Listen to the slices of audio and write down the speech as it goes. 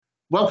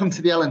Welcome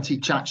to the L&T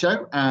Chat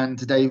Show, and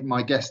today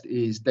my guest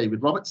is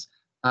David Roberts,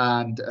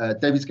 and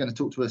David's going to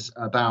talk to us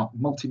about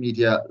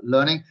multimedia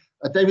learning.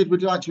 David,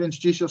 would you like to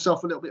introduce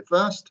yourself a little bit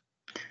first?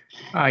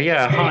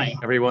 Yeah, hi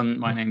everyone.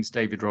 My name's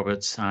David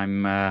Roberts.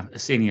 I'm a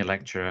senior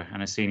lecturer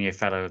and a senior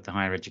fellow at the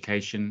Higher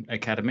Education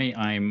Academy.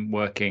 I'm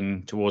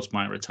working towards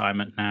my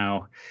retirement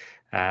now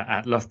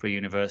at Loughborough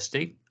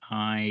University.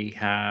 I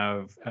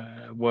have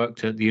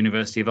worked at the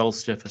University of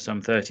Ulster for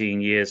some 13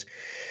 years.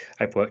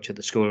 I've worked at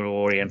the School of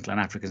Oriental and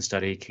African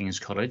Study, King's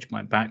College.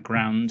 My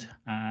background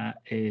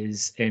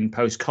is in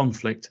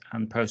post-conflict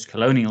and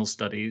post-colonial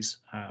studies.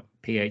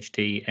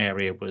 PhD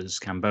area was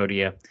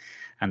Cambodia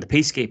and the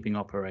peacekeeping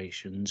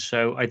operations.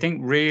 So I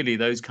think really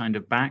those kind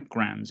of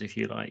backgrounds, if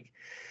you like,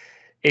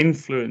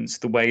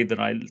 influenced the way that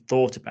I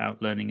thought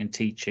about learning and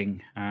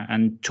teaching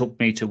and took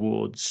me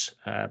towards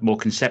more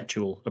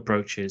conceptual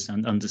approaches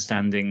and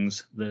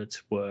understandings that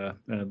were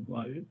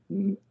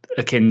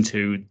akin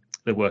to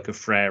the work of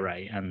Freire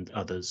and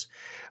others,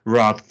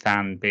 rather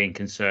than being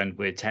concerned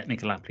with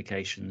technical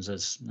applications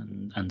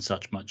and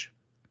such much.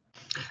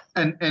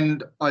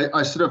 And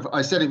I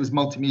said it was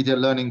multimedia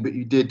learning, but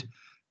you did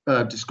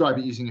describe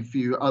it using a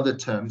few other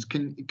terms.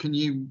 Can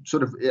you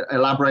sort of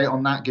elaborate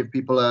on that, give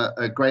people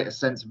a greater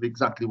sense of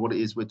exactly what it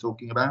is we're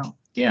talking about?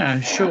 Yeah,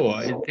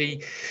 sure.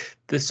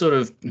 The sort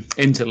of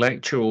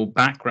intellectual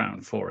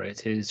background for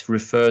it is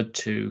referred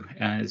to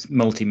as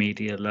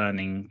multimedia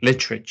learning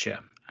literature.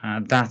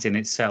 That in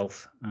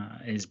itself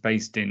is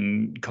based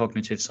in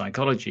cognitive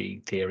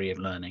psychology theory of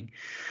learning.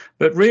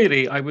 But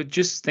really, I would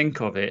just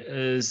think of it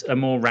as a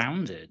more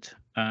rounded,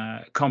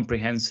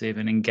 comprehensive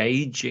and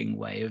engaging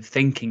way of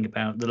thinking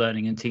about the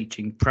learning and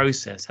teaching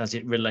process as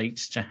it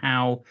relates to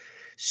how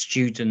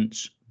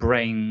students'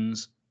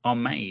 brains are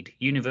made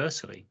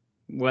universally,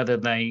 whether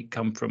they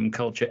come from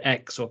culture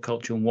X or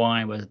culture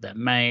Y, whether they're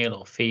male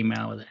or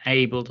female, whether they're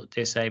abled or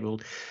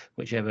disabled,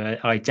 whichever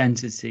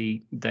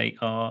identity they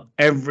are.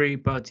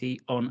 Everybody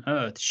on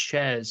Earth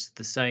shares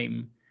the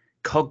same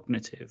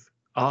cognitive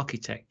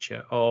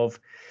architecture of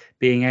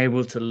being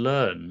able to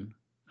learn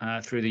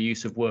through the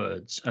use of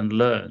words and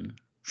learn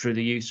through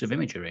the use of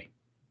imagery.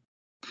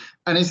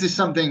 And is this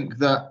something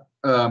that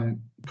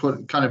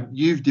kind of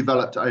you've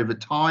developed over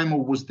time,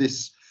 or was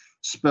this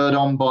spurred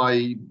on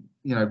by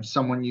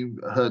someone you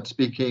heard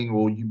speaking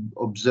or you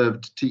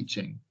observed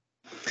teaching?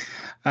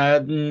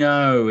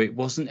 No, it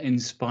wasn't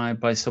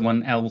inspired by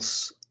someone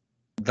else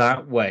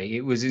that way.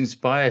 It was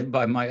inspired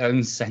by my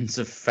own sense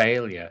of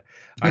failure,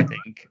 I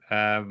think.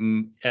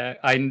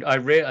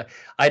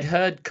 I'd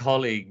heard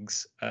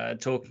colleagues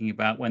talking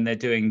about when they're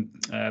doing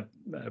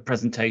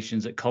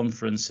presentations at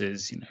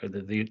conferences,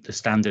 the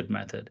standard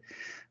method.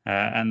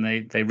 And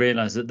they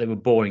realized that they were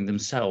boring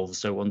themselves,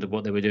 so wondered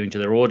what they were doing to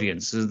their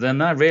audiences.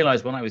 Then I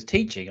realized when I was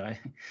teaching,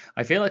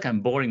 I feel like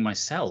I'm boring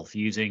myself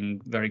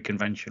using very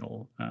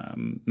conventional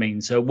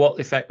means. So what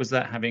effect was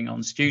that having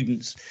on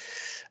students?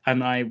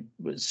 And I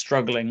was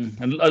struggling,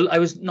 and I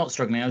was not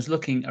struggling, I was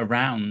looking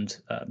around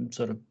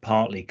sort of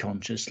partly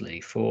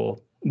consciously for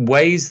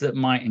ways that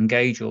might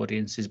engage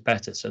audiences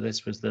better. So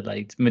this was the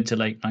mid to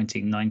late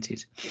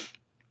 1990s.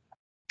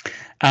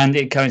 And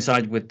it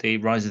coincided with the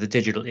rise of the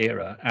digital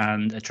era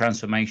and a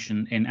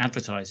transformation in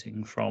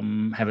advertising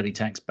from heavily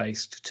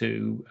text-based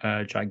to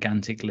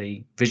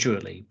gigantically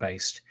visually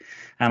based.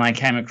 And I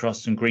came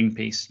across some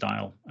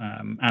Greenpeace-style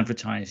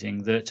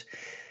advertising that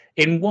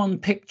in one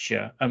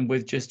picture and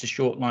with just a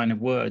short line of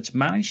words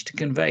managed to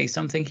convey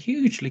something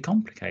hugely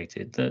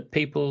complicated that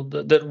people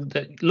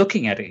that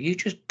looking at it, you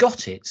just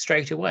got it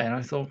straight away. And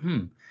I thought,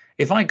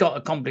 if I got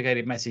a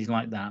complicated message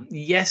like that,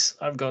 yes,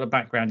 I've got a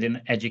background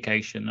in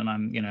education and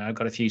I've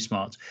got a few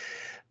smarts,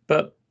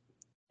 but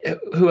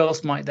who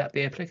else might that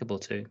be applicable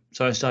to?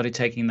 So I started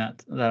taking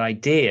that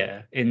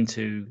idea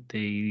into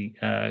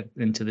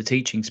the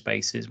teaching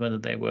spaces, whether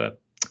they were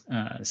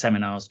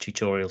seminars,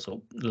 tutorials, or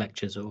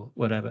lectures, or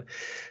whatever,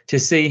 to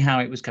see how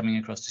it was coming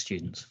across to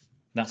students.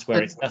 That's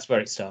where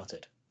it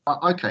started.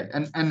 Okay,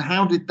 and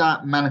how did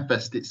that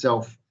manifest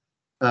itself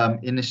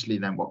initially?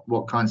 Then,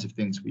 what kinds of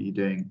things were you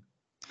doing?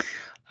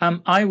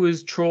 I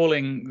was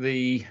trawling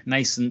the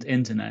nascent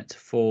internet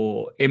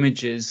for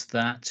images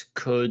that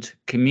could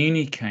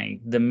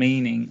communicate the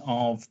meaning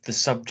of the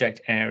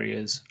subject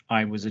areas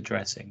I was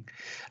addressing.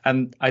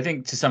 And I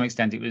think to some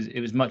extent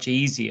it was much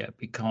easier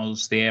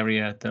because the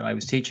area that I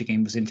was teaching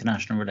in was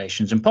international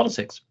relations and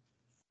politics.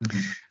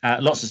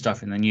 Lots of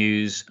stuff in the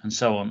news and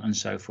so on and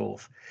so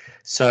forth.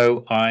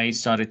 So I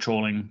started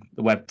trawling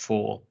the web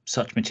for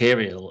such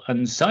material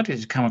and started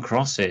to come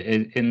across it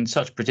in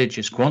such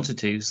prodigious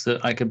quantities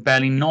that I could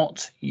barely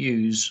not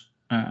use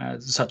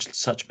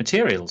such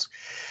materials.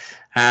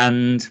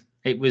 And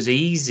it was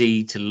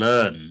easy to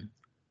learn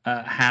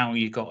how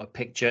you got a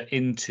picture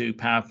into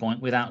PowerPoint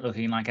without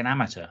looking like an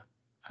amateur,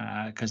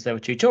 because there were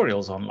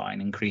tutorials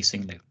online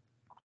increasingly.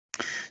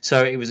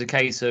 So it was a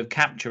case of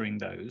capturing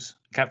those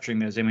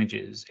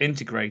images,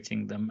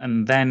 integrating them,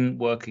 and then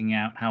working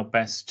out how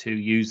best to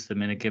use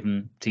them in a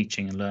given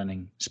teaching and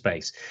learning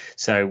space.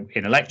 So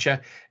in a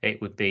lecture,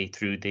 it would be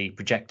through the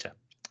projector.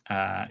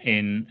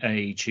 in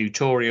a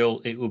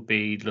tutorial, it would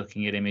be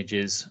looking at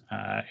images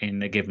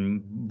in a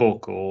given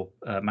book or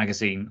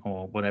magazine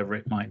or whatever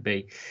it might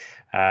be.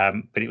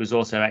 But it was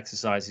also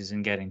exercises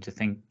in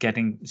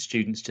getting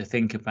students to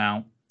think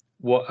about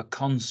what a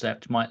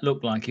concept might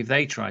look like if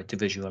they tried to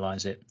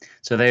visualize it.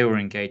 So they were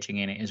engaging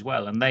in it as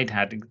well, and they'd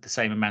had the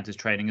same amount of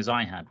training as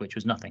I had, which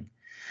was nothing.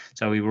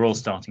 So we were all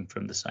starting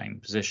from the same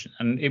position,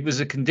 and it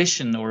was a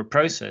condition or a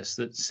process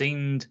that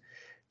seemed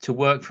to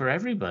work for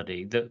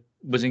everybody that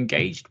was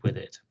engaged with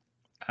it.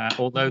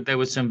 Although there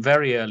were some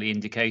very early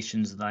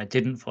indications that I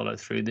didn't follow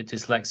through, that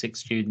dyslexic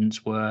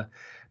students were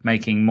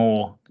taking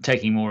more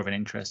of an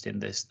interest in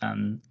this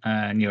than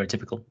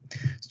neurotypical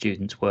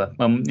students were.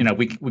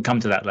 We come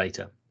to that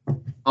later.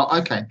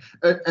 Okay,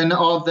 and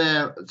are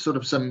there sort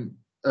of some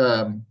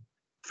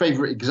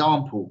favorite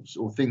examples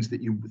or things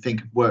that you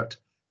think have worked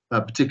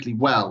particularly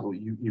well, or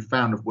you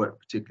found have worked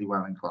particularly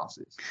well in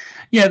classes?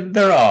 Yeah,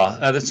 there are.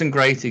 There's some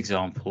great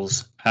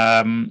examples.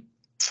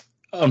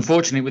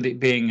 Unfortunately, with it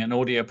being an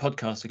audio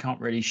podcast, I can't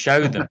really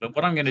show them. But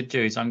what I'm going to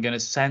do is I'm going to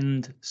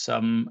send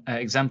some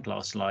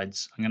exemplar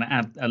slides. I'm going to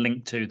add a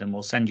link to them.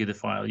 We'll send you the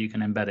file. You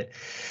can embed it.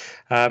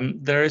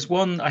 There is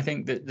one, I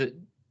think, that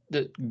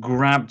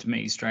grabbed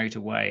me straight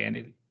away.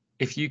 And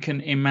if you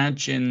can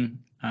imagine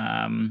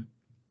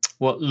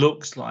what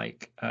looks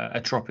like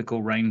a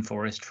tropical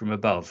rainforest from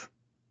above,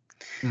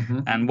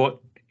 and what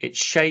it's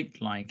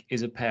shaped like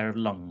is a pair of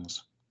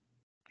lungs,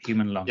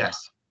 human lungs.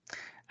 Yes.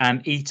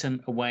 And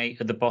eaten away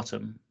at the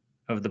bottom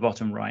of the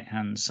bottom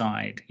right-hand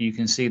side, you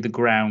can see the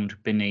ground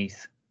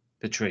beneath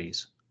the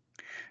trees,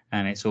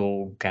 and it's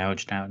all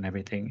gouged out and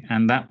everything.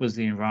 And that was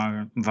the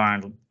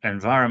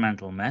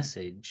environmental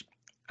message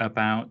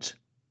about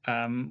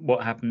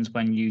what happens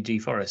when you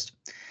deforest,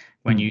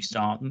 when you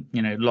start,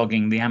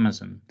 logging the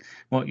Amazon.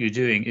 What you're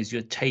doing is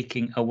you're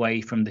taking away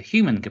from the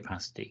human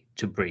capacity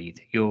to breathe.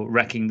 You're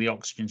wrecking the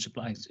oxygen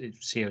supply,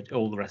 CO2,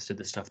 all the rest of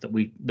the stuff that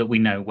we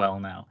know well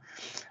now.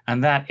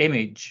 And that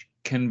image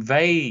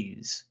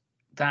conveys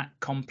that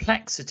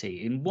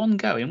complexity in one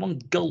go, in one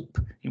gulp,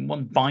 in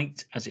one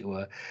bite, as it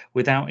were,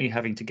 without you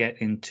having to get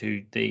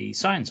into the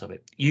science of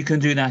it. You can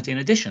do that in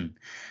addition.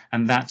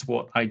 And that's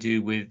what I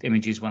do with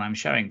images when I'm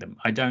showing them.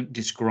 I don't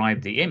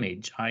describe the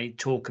image. I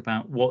talk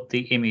about what the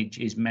image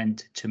is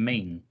meant to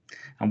mean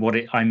and what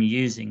I'm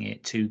using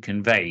it to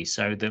convey,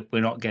 so that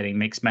we're not getting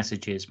mixed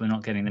messages. We're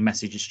not getting the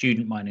message a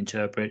student might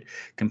interpret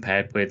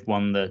compared with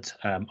one that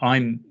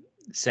I'm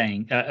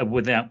saying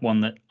without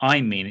one that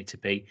I mean it to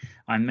be.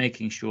 I'm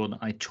making sure that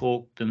I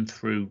talk them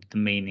through the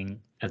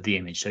meaning of the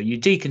image. So you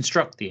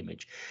deconstruct the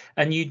image,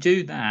 and you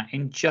do that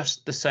in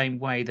just the same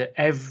way that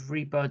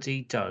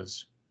everybody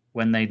does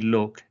when they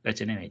look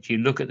at an image. You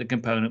look at the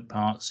component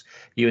parts,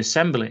 you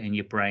assemble it in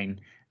your brain,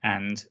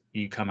 and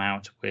you come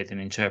out with an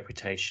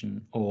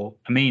interpretation or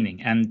a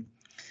meaning. And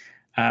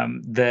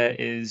there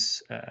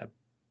is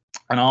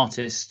an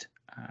artist,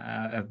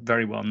 a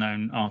very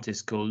well-known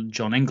artist called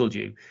John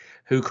Ingledew,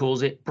 who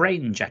calls it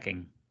brain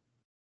jacking.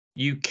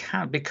 You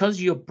can,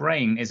 because your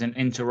brain is an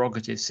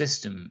interrogative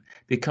system,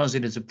 because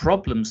it is a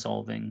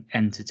problem-solving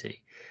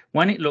entity,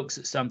 when it looks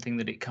at something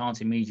that it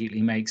can't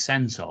immediately make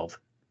sense of,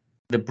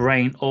 the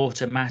brain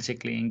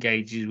automatically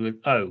engages with,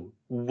 oh,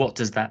 what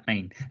does that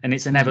mean? And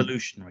it's an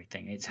evolutionary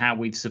thing. It's how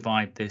we've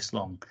survived this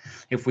long.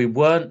 If we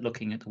weren't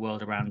looking at the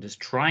world around us,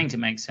 trying to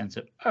make sense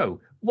of, oh,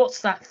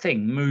 what's that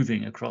thing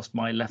moving across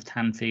my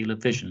left-hand field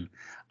of vision?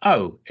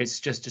 Oh, it's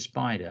just a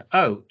spider.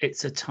 Oh,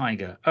 it's a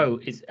tiger. Oh,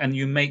 and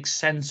you make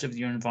sense of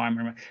your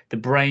environment. The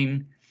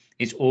brain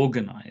is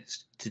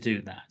organized to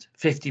do that.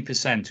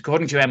 50%,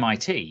 according to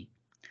MIT,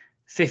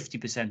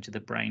 50% of the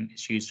brain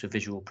is used for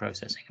visual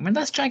processing. I mean,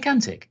 that's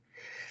gigantic.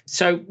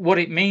 So what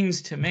it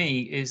means to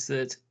me is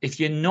that if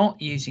you're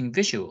not using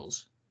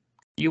visuals,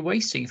 you're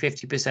wasting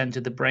 50%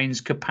 of the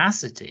brain's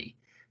capacity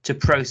to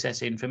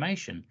process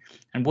information.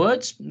 And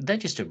words, they're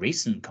just a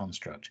recent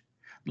construct.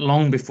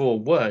 Long before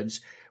words,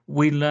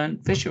 we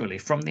learned visually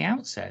from the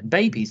outset.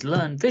 Babies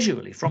learn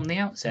visually from the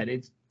outset.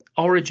 Its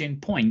origin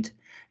point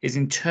is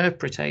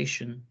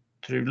interpretation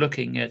through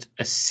looking at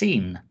a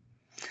scene,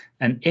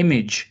 an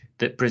image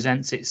that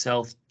presents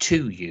itself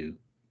to you,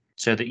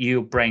 so that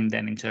your brain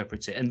then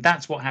interprets it. And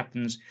that's what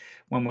happens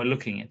when we're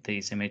looking at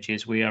these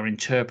images. We are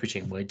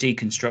interpreting, we're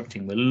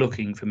deconstructing, we're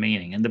looking for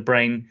meaning, and the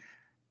brain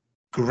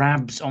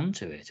grabs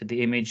onto it.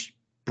 The image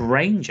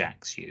brain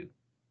jacks you,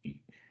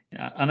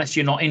 unless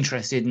you're not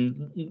interested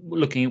in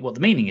looking at what the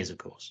meaning is, of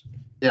course.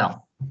 Yeah,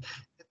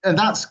 and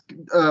that's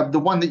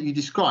the one that you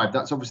described.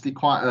 That's obviously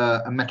quite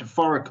a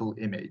metaphorical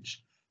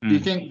image. Do you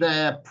think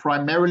they're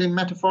primarily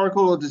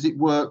metaphorical, or does it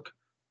work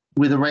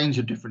with a range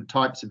of different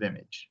types of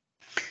image?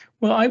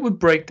 Well, I would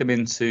break them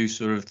into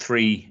sort of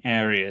three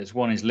areas.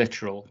 One is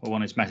literal, or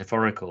one is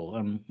metaphorical,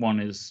 and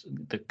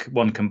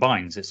one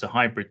combines. It's a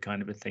hybrid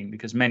kind of a thing,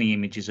 because many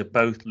images are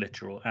both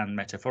literal and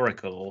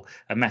metaphorical, or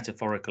a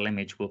metaphorical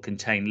image will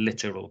contain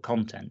literal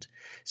content.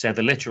 So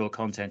the literal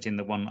content in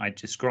the one I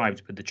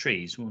described with the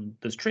trees, well,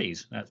 there's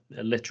trees, that's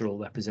a literal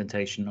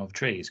representation of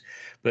trees.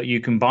 But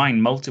you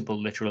combine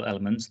multiple literal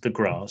elements, the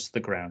grass, the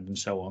ground, and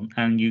so on,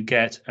 and you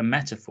get a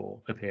metaphor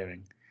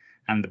appearing.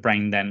 And the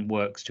brain then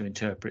works to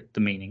interpret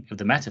the meaning of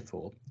the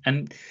metaphor.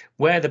 And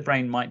where the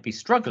brain might be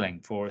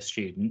struggling for a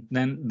student,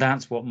 then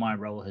that's what my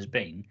role has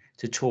been,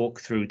 to talk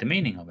through the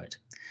meaning of it.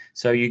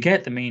 So you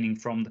get the meaning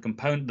from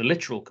the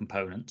literal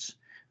components.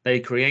 They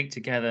create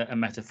together a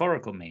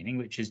metaphorical meaning,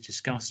 which is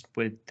discussed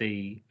with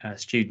the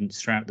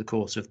students throughout the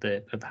course of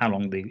how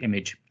long the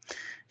image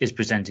is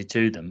presented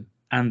to them.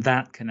 And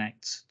that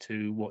connects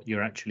to what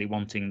you're actually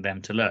wanting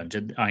them to learn,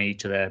 i.e.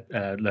 to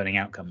their learning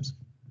outcomes.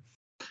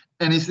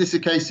 And is this a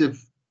case of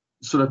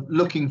sort of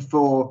looking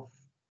for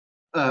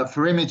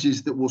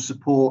images that will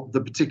support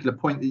the particular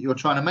point that you're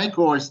trying to make,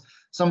 or is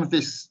some of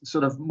this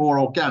sort of more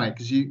organic?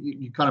 Because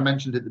you kind of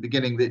mentioned at the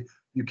beginning that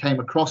you came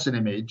across an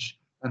image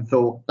and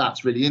thought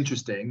that's really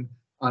interesting,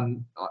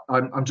 and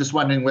I'm just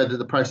wondering whether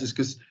the process,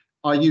 because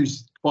I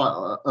use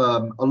quite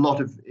a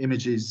lot of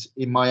images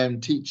in my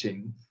own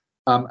teaching,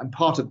 and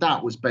part of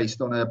that was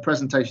based on a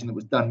presentation that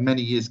was done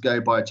many years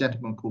ago by a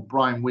gentleman called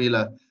Brian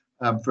Wheeler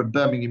from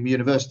Birmingham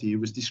University, who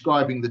was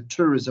describing the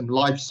tourism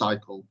life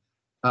cycle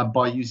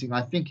by using,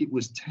 I think it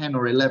was 10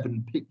 or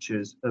 11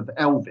 pictures of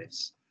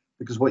Elvis,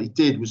 because what he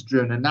did was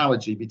drew an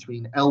analogy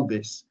between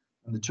Elvis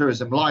and the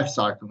tourism life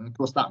cycle. And of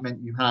course, that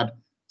meant you had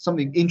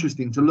something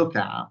interesting to look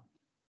at.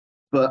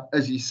 But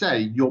as you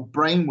say, your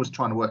brain was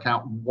trying to work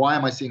out, why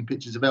am I seeing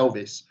pictures of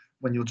Elvis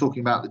when you're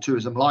talking about the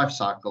tourism life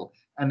cycle?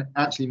 And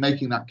actually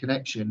making that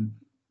connection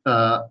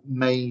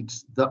made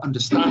the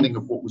understanding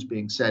of what was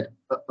being said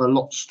a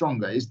lot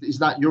stronger. Is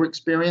that your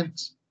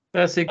experience?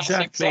 That's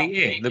exactly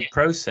it. The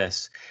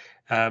process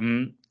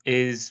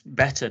is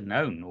better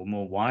known, or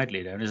more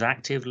widely known, as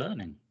active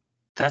learning.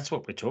 That's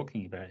what we're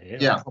talking about here.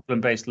 Yeah.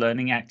 Problem-based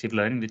learning, active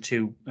learning, the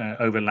two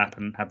overlap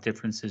and have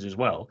differences as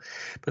well.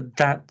 But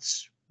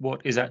that's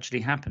what is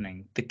actually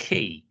happening. The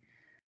key,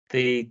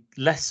 the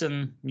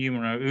lesson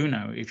numero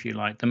uno, if you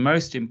like, the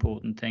most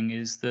important thing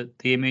is that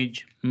the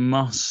image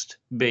must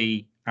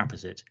be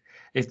apposite.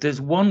 If there's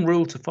one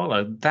rule to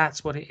follow,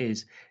 that's what it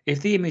is.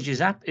 If the image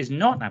is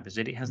not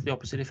apposite, it has the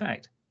opposite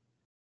effect.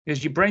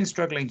 Because your brain's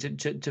struggling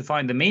to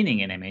find the meaning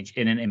in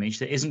an image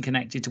that isn't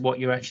connected to what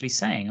you're actually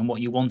saying and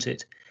what you want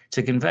it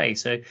to convey.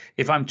 So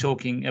if I'm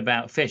talking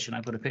about fish and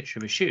I put a picture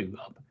of a shoe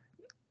up,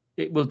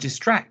 it will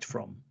distract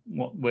from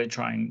what we're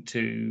trying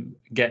to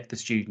get the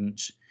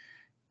students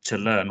to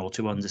learn or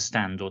to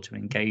understand or to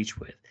engage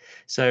with.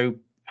 So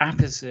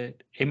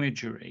apposite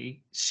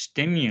imagery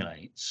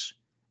stimulates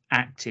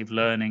active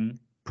learning,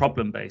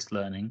 problem-based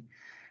learning,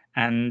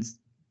 and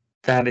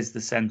that is the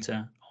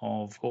center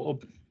of, or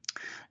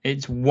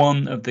it's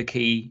one of the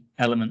key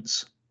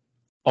elements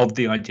of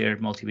the idea of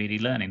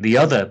multimedia learning. The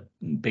other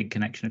big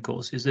connection, of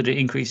course, is that it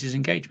increases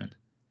engagement.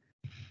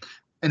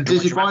 And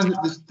did you find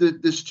that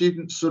the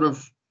students sort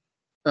of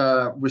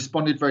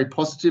responded very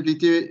positively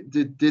to it?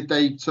 Did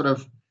they sort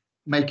of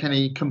make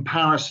any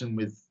comparison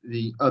with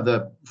the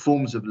other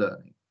forms of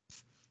learning?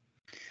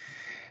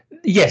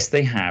 Yes,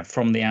 they have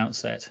from the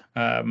outset.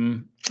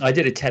 I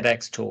did a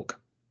TEDx talk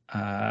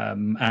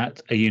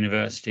at a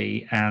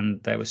university,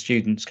 and there were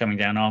students coming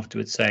down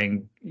afterwards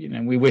saying, you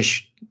know, we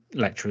wish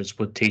lecturers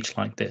would teach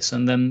like this.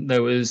 And then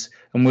there was,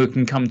 and we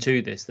can come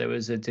to this, there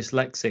was a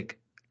dyslexic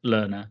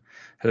learner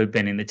who had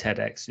been in the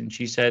TEDx, and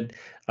she said,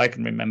 I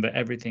can remember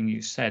everything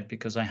you said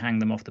because I hang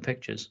them off the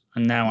pictures,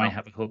 and now I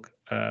have a hook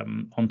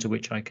onto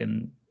which I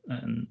can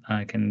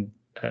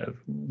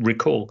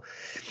recall.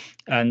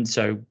 And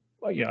so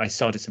I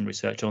started some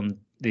research on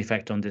the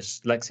effect on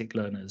dyslexic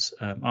learners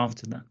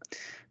after that.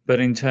 But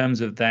in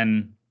terms of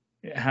then,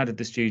 how did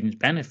the students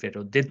benefit,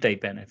 or did they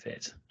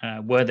benefit?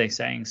 Were they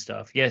saying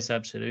stuff? Yes,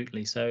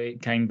 absolutely. So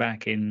it came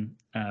back in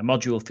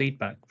module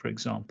feedback, for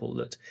example,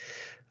 that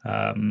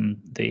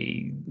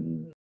the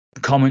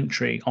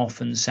commentary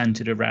often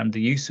centered around the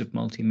use of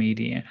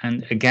multimedia,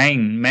 and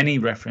again many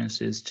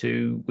references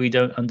to, we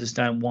don't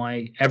understand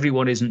why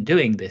everyone isn't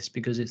doing this,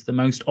 because it's the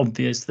most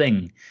obvious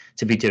thing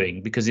to be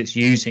doing, because it's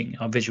using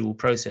our visual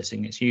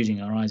processing, it's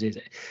using our eyes,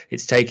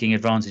 it's taking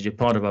advantage of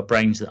part of our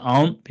brains that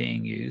aren't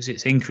being used,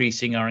 it's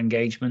increasing our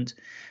engagement.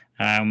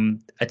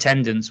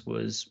 Attendance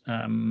was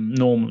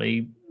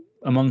normally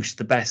amongst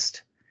the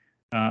best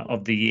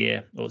of the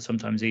year, or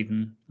sometimes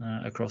even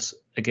across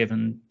a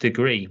given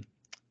degree.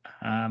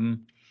 As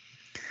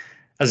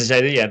I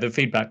say, yeah, the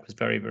feedback was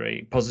very,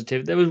 very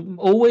positive. There was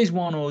always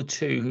one or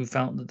two who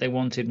felt that they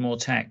wanted more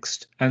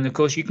text, and of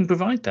course you can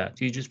provide that.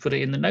 You just put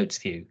it in the notes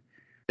view.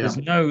 Yeah.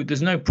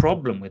 There's no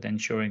problem with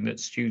ensuring that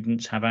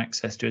students have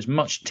access to as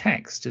much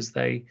text as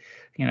they,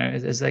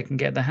 as they can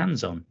get their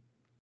hands on.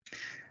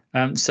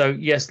 So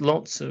yes,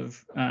 lots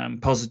of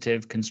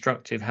positive,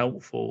 constructive,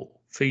 helpful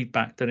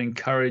feedback that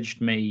encouraged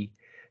me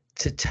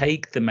to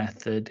take the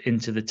method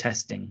into the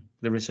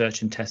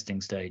research and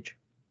testing stage.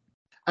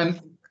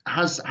 And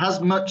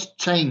has much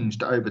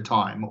changed over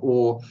time,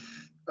 or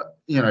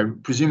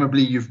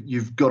presumably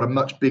you've got a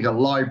much bigger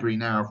library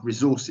now of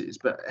resources,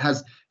 but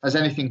has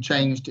anything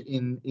changed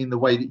in the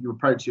way that you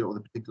approach it, or the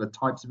particular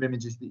types of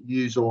images that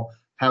you use, or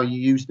how you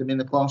use them in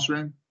the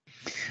classroom?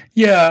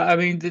 Yeah, I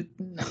mean,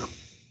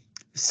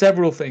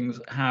 several things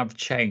have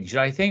changed.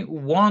 I think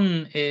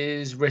one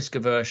is risk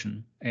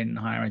aversion in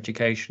higher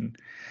education,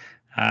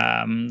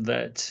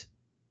 that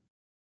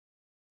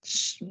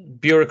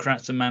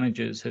bureaucrats and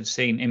managers have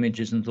seen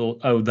images and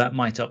thought, oh, that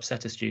might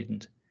upset a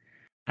student.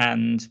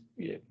 And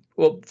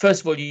well,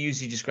 first of all, you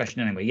use your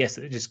discretion anyway. Yes,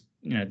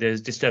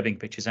 there's disturbing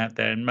pictures out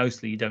there, and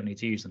mostly you don't need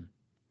to use them.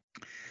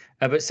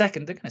 But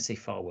second, they're going to see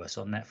far worse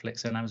on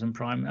Netflix and Amazon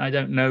Prime. I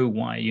don't know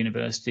why a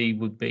university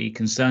would be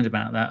concerned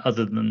about that,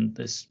 other than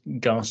this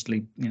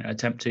ghastly,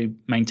 attempt to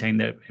maintain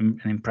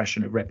an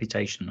impression of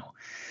reputation or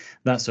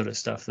that sort of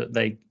stuff. That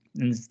they,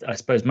 and I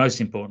suppose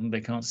most important, they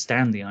can't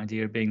stand the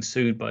idea of being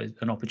sued by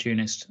an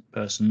opportunist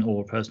person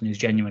or a person who's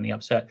genuinely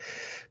upset.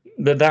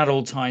 But that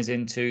all ties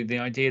into the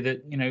idea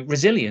that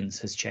resilience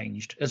has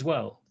changed as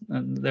well.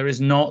 And there is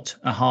not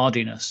a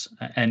hardiness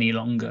any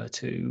longer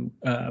to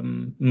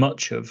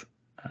much of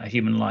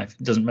human life.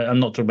 I'm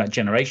not talking about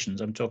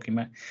generations. I'm talking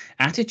about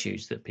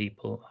attitudes that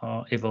people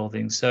are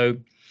evolving. So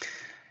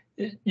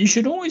you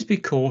should always be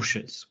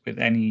cautious with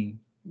any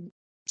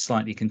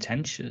slightly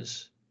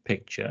contentious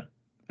picture,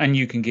 and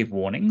you can give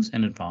warnings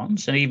in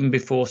advance. And even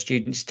before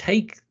students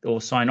take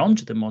or sign on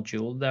to the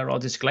module, there are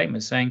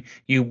disclaimers saying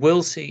you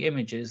will see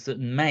images that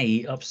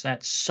may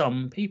upset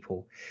some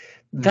people.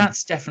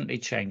 That's definitely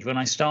changed. When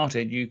I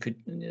started,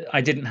 I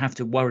didn't have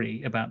to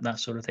worry about that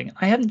sort of thing.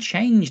 I haven't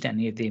changed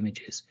any of the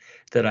images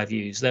that I've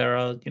used. There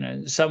are,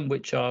 some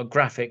which are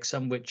graphic,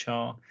 some which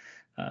are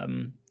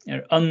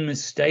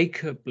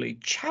unmistakably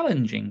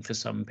challenging for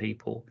some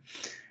people.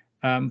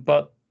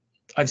 But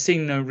I've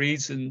seen no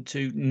reason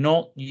to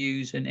not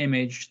use an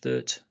image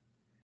that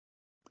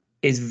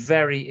is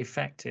very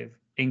effective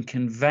in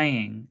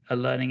conveying a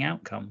learning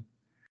outcome.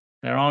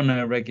 There are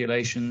no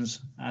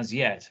regulations as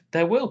yet.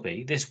 There will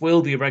be. This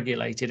will be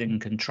regulated and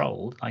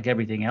controlled, like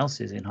everything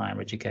else is in higher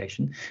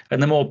education.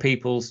 And the more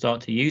people start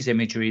to use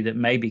imagery that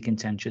may be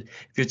contentious,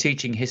 if you're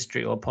teaching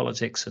history or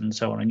politics and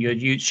so on, and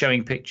you're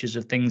showing pictures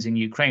of things in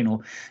Ukraine,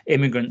 or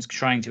immigrants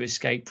trying to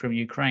escape from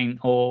Ukraine,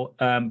 or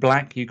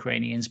black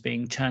Ukrainians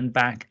being turned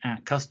back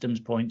at customs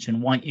points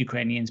and white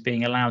Ukrainians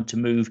being allowed to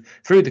move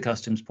through the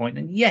customs point,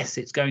 then yes,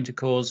 it's going to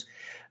cause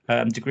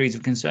degrees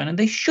of concern, and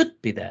they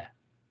should be there.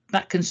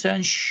 That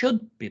concern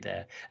should be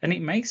there, and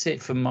it makes it,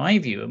 from my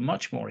view, a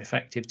much more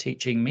effective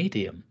teaching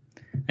medium.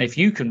 And if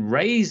you can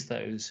raise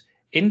those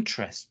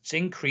interests,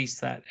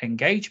 increase that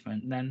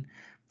engagement, then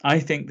I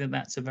think that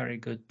that's a very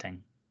good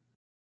thing.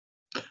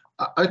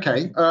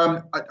 Okay,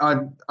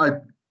 I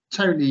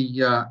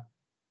totally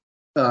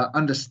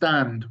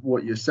understand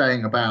what you're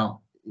saying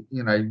about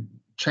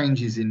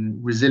changes in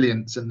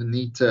resilience and the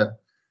need to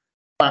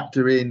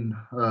factor in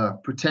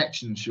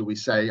protection, shall we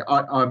say.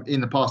 I'm in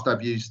the past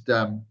I've used.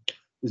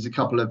 There's a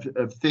couple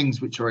of things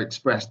which are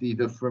expressed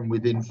either from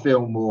within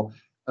film or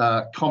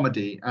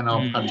comedy, and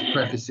I've had to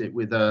preface it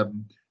with a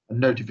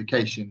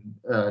notification.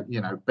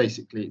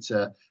 Basically it's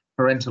a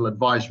parental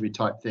advisory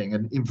type thing,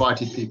 and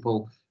invited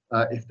people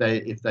if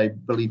they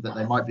believe that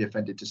they might be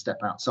offended to step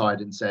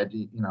outside, and said,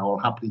 I'll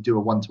happily do a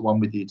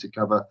one-to-one with you to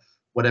cover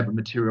whatever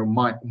material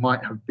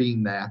might have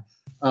been there.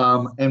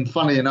 And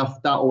funnily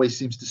enough, that always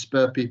seems to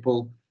spur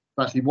people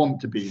actually want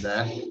to be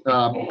there,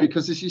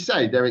 because, as you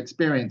say, their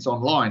experience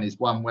online is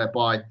one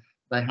whereby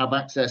they have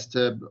access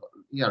to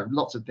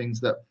lots of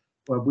things that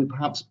we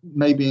perhaps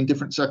maybe in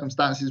different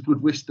circumstances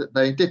would wish that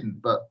they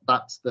didn't, but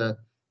that's the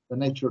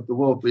nature of the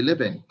world we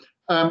live in.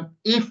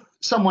 If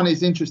someone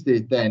is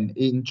interested then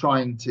in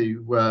trying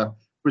to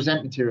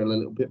present material a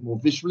little bit more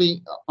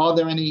visually, are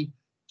there any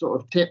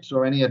sort of tips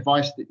or any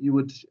advice that you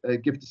would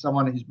give to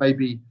someone who's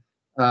maybe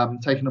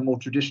taken a more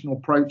traditional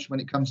approach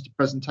when it comes to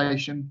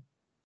presentation?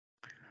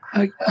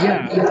 The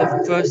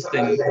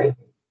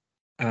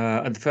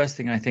first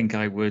thing I think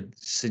I would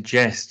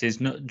suggest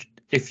is, not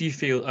if you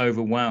feel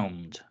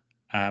overwhelmed,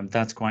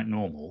 that's quite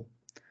normal.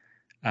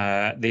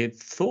 The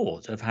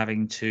thought of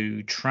having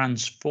to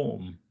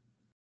transform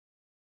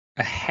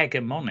a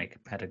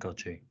hegemonic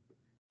pedagogy,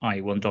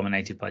 i.e. one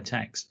dominated by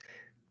text,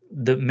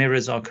 that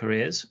mirrors our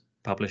careers,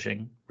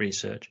 publishing,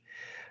 research,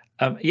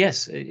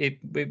 yes, it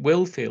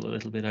will feel a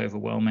little bit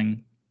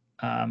overwhelming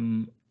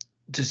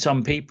to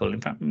some people, in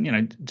fact,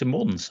 to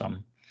more than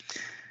some.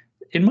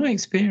 In my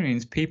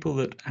experience, people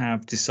that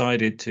have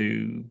decided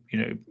to,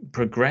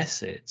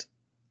 progress it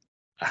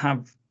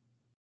have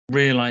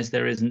realized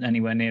there isn't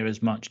anywhere near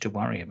as much to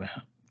worry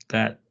about,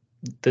 that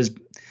there's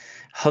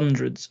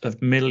hundreds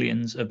of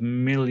millions of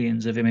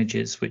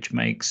images, which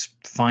makes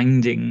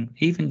finding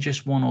even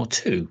just one or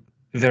two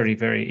very,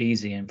 very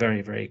easy and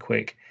very, very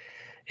quick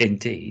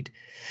indeed.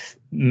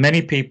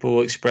 Many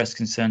people express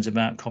concerns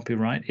about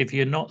copyright. If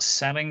you're not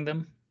selling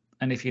them,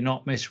 and if you're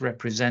not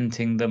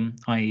misrepresenting them,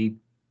 i.e.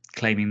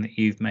 claiming that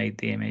you've made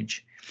the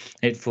image.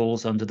 It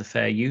falls under the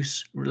fair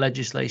use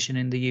legislation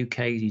in the UK.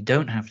 You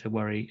don't have to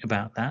worry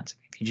about that.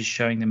 If you're just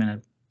showing them in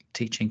a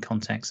teaching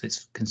context,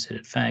 it's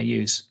considered fair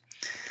use.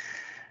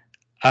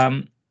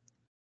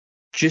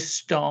 Just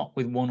start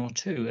with one or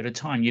two at a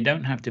time. You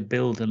don't have to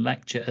build a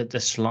lecture at the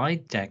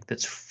slide deck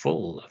that's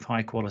full of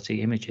high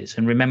quality images.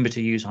 And remember to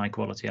use high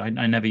quality. I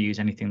never use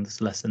anything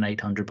that's less than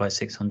 800 by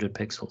 600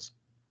 pixels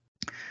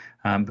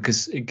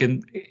because it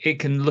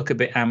can look a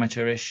bit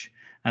amateurish,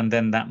 and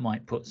then that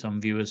might put some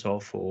viewers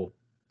off, or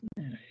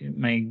it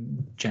may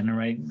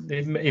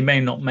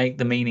not make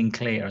the meaning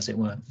clear, as it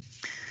were.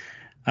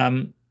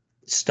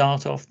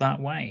 Start off that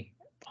way.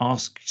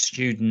 Ask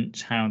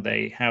students how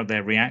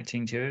they're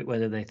reacting to it,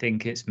 whether they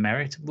think it's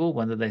meritable,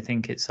 whether they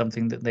think it's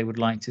something that they would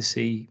like to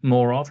see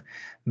more of.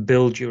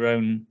 Build your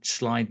own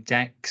slide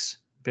decks,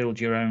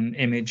 build your own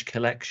image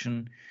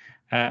collection,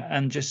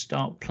 and just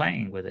start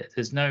playing with it.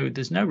 There's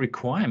no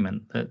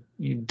requirement that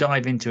you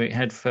dive into it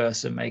head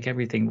first and make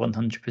everything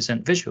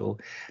 100% visual.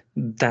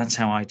 That's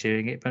how I do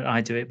it, but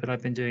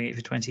I've been doing it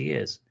for 20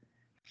 years.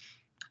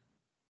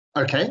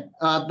 Okay,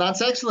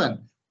 that's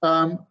excellent.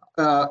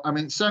 I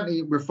mean,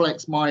 certainly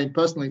reflects my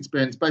personal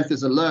experience, both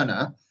as a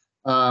learner.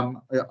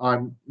 I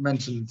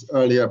mentioned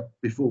earlier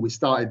before we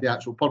started the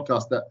actual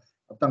podcast that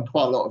I've done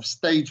quite a lot of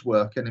stage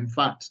work, and in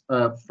fact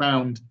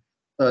found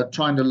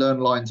trying to learn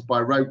lines by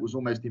rote was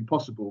almost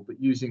impossible, but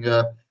using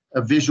a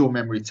visual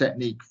memory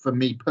technique for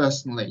me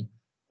personally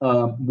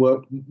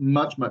worked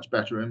much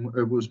better, and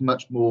it was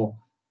much more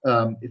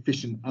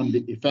efficient and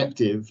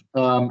effective.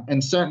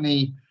 And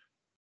certainly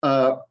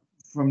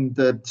from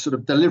the sort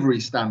of delivery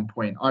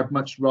standpoint, I'd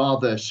much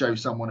rather show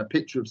someone a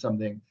picture of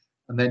something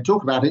and then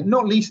talk about it,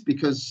 not least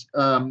because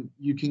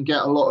you can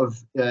get a lot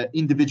of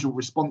individual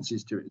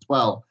responses to it as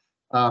well.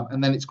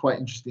 And then it's quite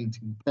interesting to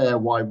compare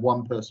why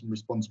one person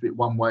responds to it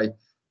one way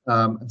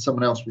and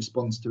someone else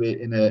responds to it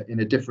in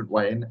a different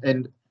way.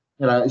 And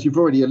you know, as you've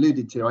already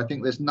alluded to, I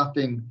think there's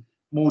nothing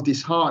more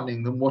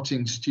disheartening than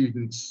watching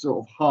students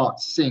sort of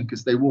hearts sink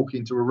as they walk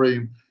into a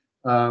room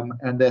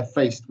and they're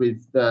faced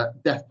with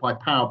death by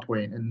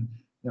PowerPoint and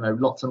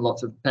lots and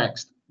lots of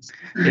text. It's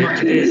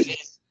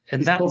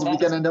probably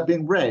going to end up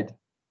being read.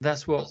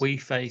 That's what we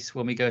face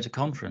when we go to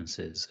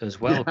conferences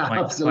as well,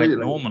 quite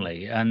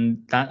normally.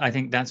 And I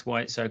think that's why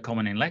it's so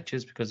common in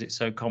lectures, because it's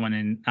so common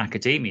in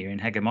academia, in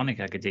hegemonic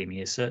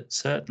academia,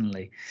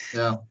 certainly.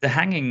 Yeah.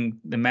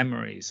 The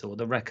memories or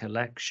the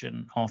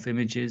recollection of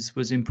images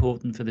was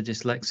important for the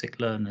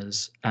dyslexic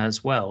learners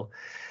as well.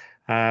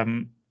 For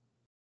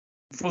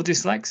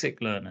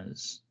dyslexic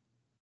learners,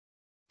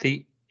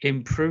 the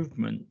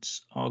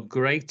improvements are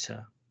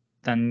greater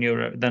than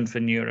for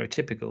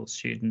neurotypical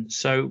students.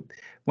 So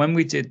when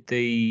we did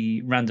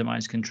the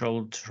randomized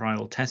controlled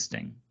trial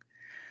testing,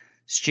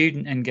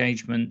 student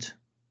engagement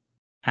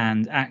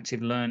and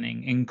active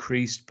learning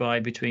increased by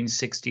between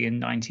 60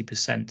 and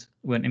 90%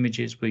 when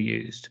images were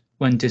used.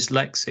 When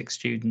dyslexic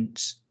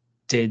students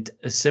did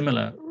a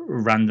similar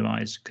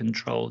randomized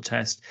control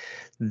test,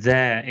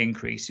 their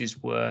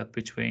increases were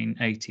between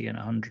 80 and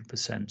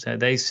 100%. So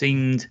they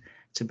seemed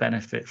to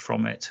benefit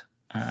from it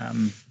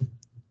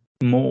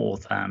more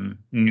than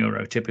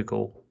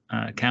neurotypical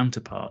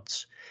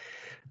counterparts.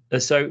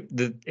 So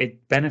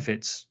it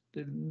benefits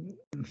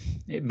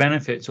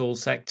all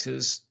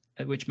sectors,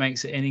 which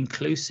makes it an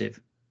inclusive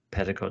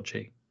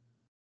pedagogy.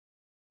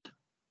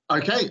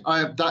 Okay,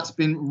 that's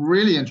been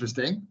really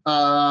interesting,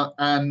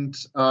 and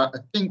I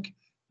think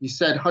you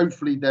said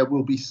hopefully there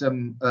will be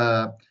some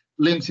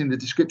links in the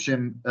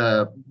description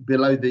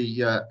below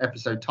the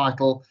episode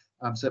title,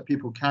 so that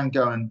people can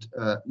go and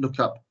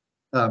look up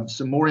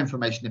some more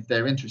information if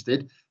they're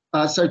interested.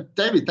 So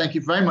David, thank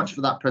you very much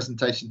for that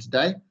presentation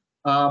today.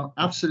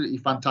 Absolutely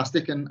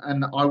fantastic,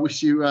 and I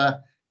wish you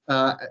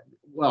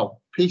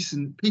well, peace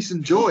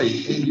and joy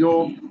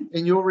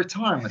in your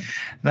retirement.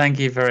 Thank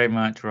you very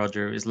much,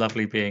 Roger. It was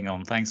lovely being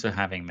on. Thanks for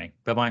having me.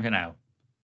 Bye bye for now.